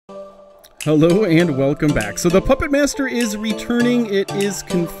Hello and welcome back. So the Puppet Master is returning. It is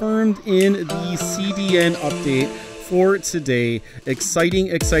confirmed in the CDN update for today.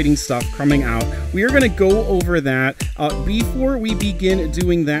 Exciting stuff coming out. We are going to go over that. Before we begin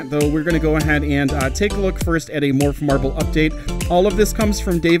doing that, though, we're going to go ahead and take a look first at a Morph Marble update. All of this comes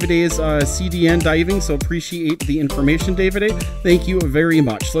from David A's CDN diving, so appreciate the information, David A. Thank you very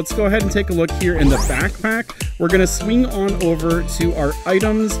much. Let's go ahead and take a look here in the backpack. We're going to swing on over to our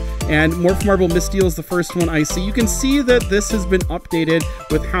items, and Morph Marble Missteel is the first one I see. You can see that this has been updated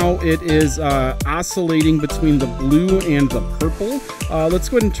with how it is oscillating between the blue and the purple. Let's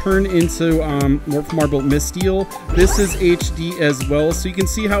go ahead and turn into Morph Marble Missteel. This is HD as well, so you can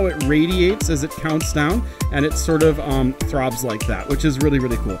see how it radiates as it counts down, and it sort of throbs like that, which is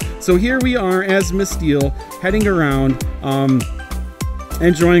really cool. So here we are as Missteel heading around,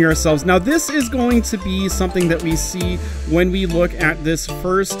 enjoying ourselves. Now this is going to be something that we see when we look at this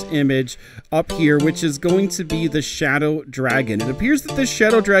first image up here, which is going to be the Shadow Dragon. It appears that this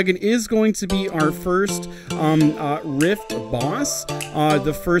Shadow Dragon is going to be our first Rift boss,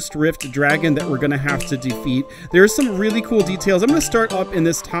 the first Rift Dragon that we're going to have to defeat. There's some really cool details. I'm going to start up in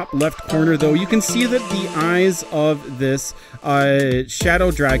this top left corner though. You can see that the eyes of this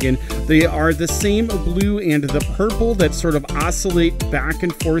Shadow Dragon, they are the same blue and the purple that sort of oscillate back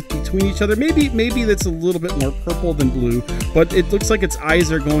and forth between each other. Maybe that's a little bit more purple than blue, but it looks like its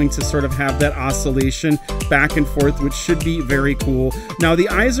eyes are going to sort of have that oscillation back and forth, which should be very cool. Now the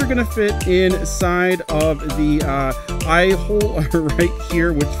eyes are going to fit inside of the eye hole right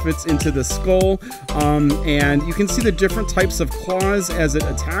here, which fits into the skull, and you can see the different types of claws as it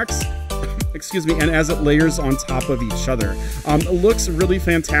attacks. Excuse me, and as it layers on top of each other. It looks really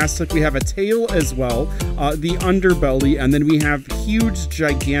fantastic. We have a tail as well, the underbelly, and then we have huge,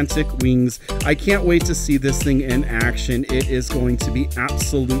 gigantic wings. I can't wait to see this thing in action. It is going to be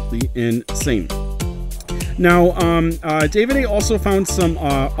absolutely insane. Now, David A also found some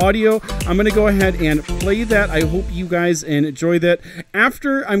audio. I'm going to go ahead and play that. I hope you guys enjoy that.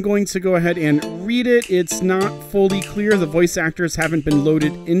 After, I'm going to go ahead and read it. It's not fully clear. The voice actors haven't been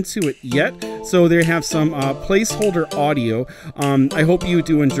loaded into it yet, so they have some placeholder audio. I hope you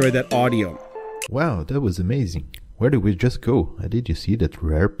do enjoy that audio. Wow, that was amazing. Where did we just go? And did you see that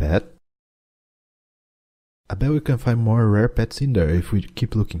rare pet? I bet we can find more rare pets in there if we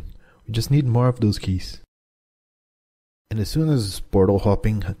keep looking. We just need more of those keys. And as soon as portal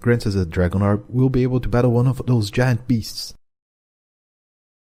hopping grants us a dragon orb, we'll be able to battle one of those giant beasts.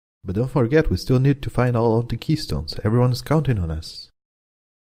 But don't forget, we still need to find all of the keystones. Everyone is counting on us.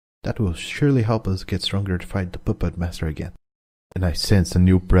 That will surely help us get stronger to fight the Puppet Master again. And I sense a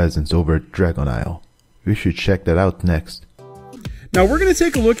new presence over at Dragon Isle. We should check that out next. Now we're going to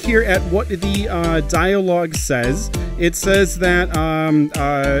take a look here at what the dialogue says. It says that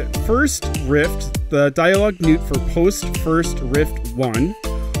first Rift, the dialogue newt for post first Rift 1.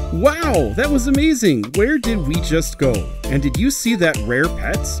 Wow, that was amazing. Where did we just go? And did you see that rare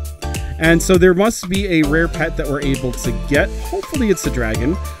pets? And so there must be a rare pet that we're able to get. Hopefully it's a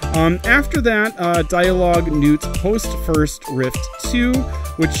dragon. After that, dialogue newt post first Rift 2,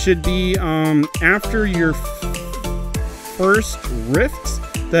 which should be after your first Rifts.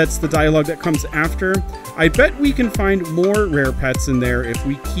 That's the dialogue that comes after. I bet we can find more rare pets in there if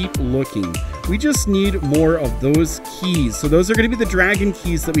we keep looking. We just need more of those keys. So those are going to be the dragon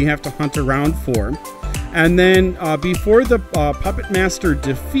keys that we have to hunt around for. And then before the Puppet Master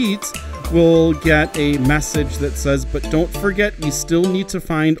defeats, we'll get a message that says, but don't forget, we still need to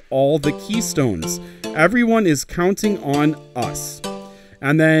find all the keystones. Everyone is counting on us.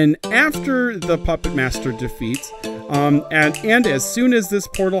 And then after the Puppet Master defeats, and as soon as this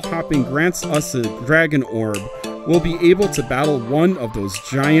portal hopping grants us a dragon orb, we'll be able to battle one of those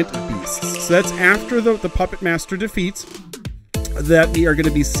giant beasts. So that's after the Puppet Master defeats that we are going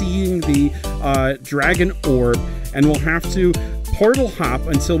to be seeing the dragon orb, and we'll have to portal hop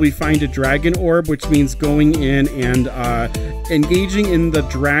until we find a dragon orb, which means going in and engaging in the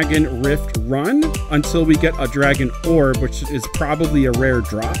dragon rift run until we get a dragon orb, which is probably a rare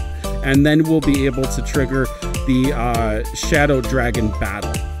drop, and then we'll be able to trigger the shadow dragon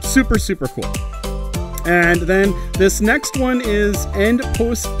battle. Super cool. And then this next one is end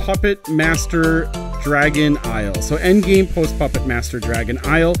post Puppet Master Dragon Isle. So end game post Puppet Master Dragon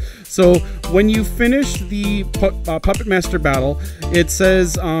Isle. So when you finish the Puppet Master battle, it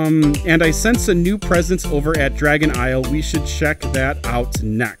says, and I sense a new presence over at Dragon Isle. We should check that out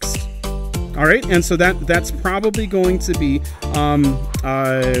next. All right, and so that's probably going to be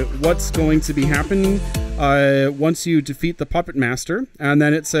what's going to be happening once you defeat the Puppet Master. And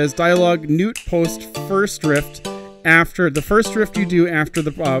then it says dialogue newt post first rift after the first rift you do after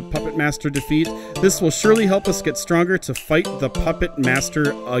the Puppet Master defeat. This will surely help us get stronger to fight the Puppet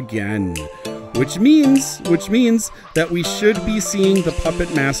Master again. Which means that we should be seeing the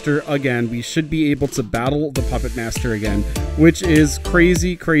Puppet Master again. We should be able to battle the Puppet Master again, which is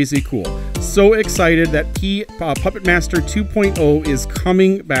crazy, crazy cool. So excited that Puppet Master 2.0 is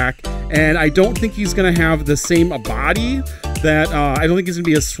coming back, and I don't think he's going to have the same body that I don't think he's gonna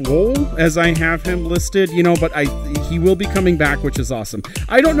be as swole as I have him listed, you know, but he will be coming back, which is awesome.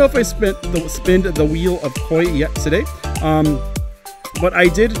 I don't know if I spinned the wheel of Koi yet today, but I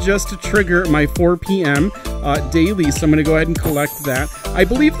did just trigger my 4 p.m. Daily, so I'm gonna go ahead and collect that. I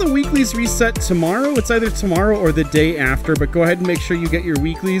believe the weeklies reset tomorrow. It's either tomorrow or the day after, but go ahead and make sure you get your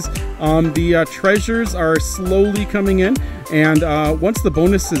weeklies. The treasures are slowly coming in, and once the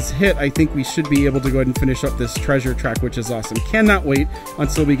bonuses hit, I think we should be able to go ahead and finish up this treasure track, which is awesome. Cannot wait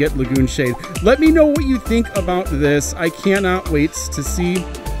until we get Lagoon Shade. Let me know what you think about this. I cannot wait to see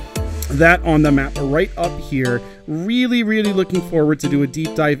that on the map right up here. Really, really looking forward to do a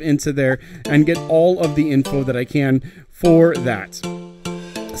deep dive into there and get all of the info that I can for that.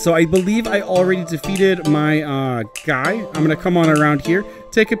 So I believe I already defeated my guy. I'm going to come on around here,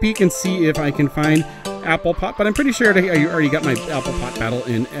 take a peek and see if I can find Apple Pot, but I'm pretty sure I already got my Apple Pot battle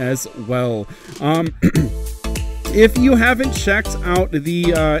in as well. If you haven't checked out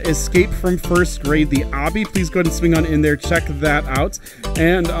the Escape from First Grade, the obby, please go ahead and swing on in there, check that out.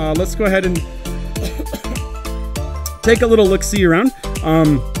 And let's go ahead and take a little look-see around.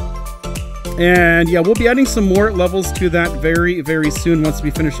 And yeah, we'll be adding some more levels to that very, very soon once we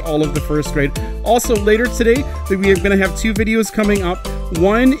finish all of the First Grade. Also, later today, we are going to have 2 videos coming up.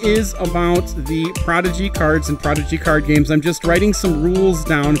 One is about the Prodigy cards and Prodigy card games. I'm just writing some rules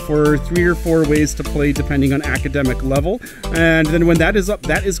down for 3 or 4 ways to play depending on academic level. And then when that is up,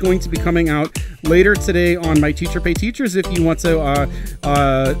 that is going to be coming out later today on my Teacher Pay Teachers. If you want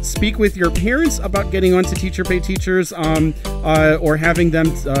to speak with your parents about getting onto Teacher Pay Teachers or having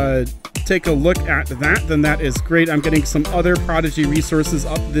them take a look at that, then that is great. I'm getting some other Prodigy resources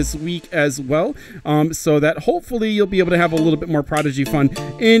up this week as well, so that hopefully you'll be able to have a little bit more Prodigy fun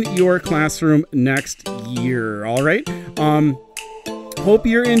in your classroom next year. All right. Hope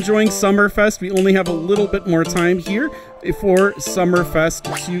you're enjoying Summerfest. We only have a little bit more time here for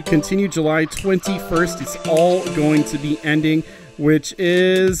Summerfest to continue. July 21st. It's all going to be ending, which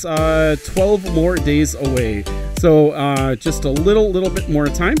is 12 more days away. So just a little bit more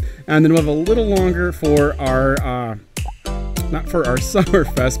time, and then we'll have a little longer for our not for our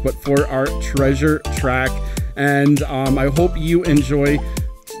Summerfest, but for our treasure track. And I hope you enjoy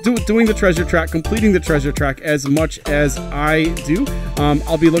doing the treasure track, completing the treasure track as much as I do.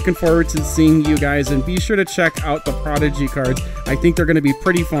 I'll be looking forward to seeing you guys, and be sure to check out the Prodigy cards. I think they're going to be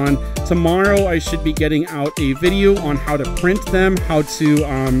pretty fun. Tomorrow I should be getting out a video on how to print them, how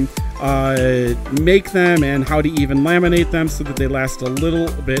to make them, and how to even laminate them so that they last a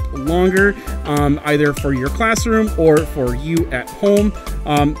little bit longer, either for your classroom or for you at home.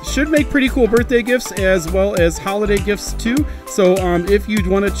 Should make pretty cool birthday gifts as well as holiday gifts too. So if you'd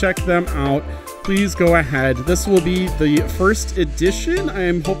want to check them out, please go ahead. This will be the first edition. I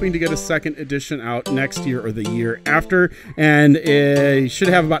am hoping to get a second edition out next year or the year after, and it should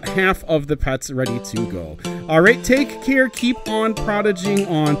have about half of the pets ready to go. All right, take care. Keep on prodigying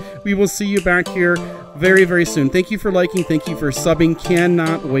on. We will see you back here very, very soon. Thank you for liking. Thank you for subbing.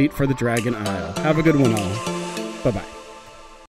 Cannot wait for the Dragon Isle. Have a good one all. Bye-bye.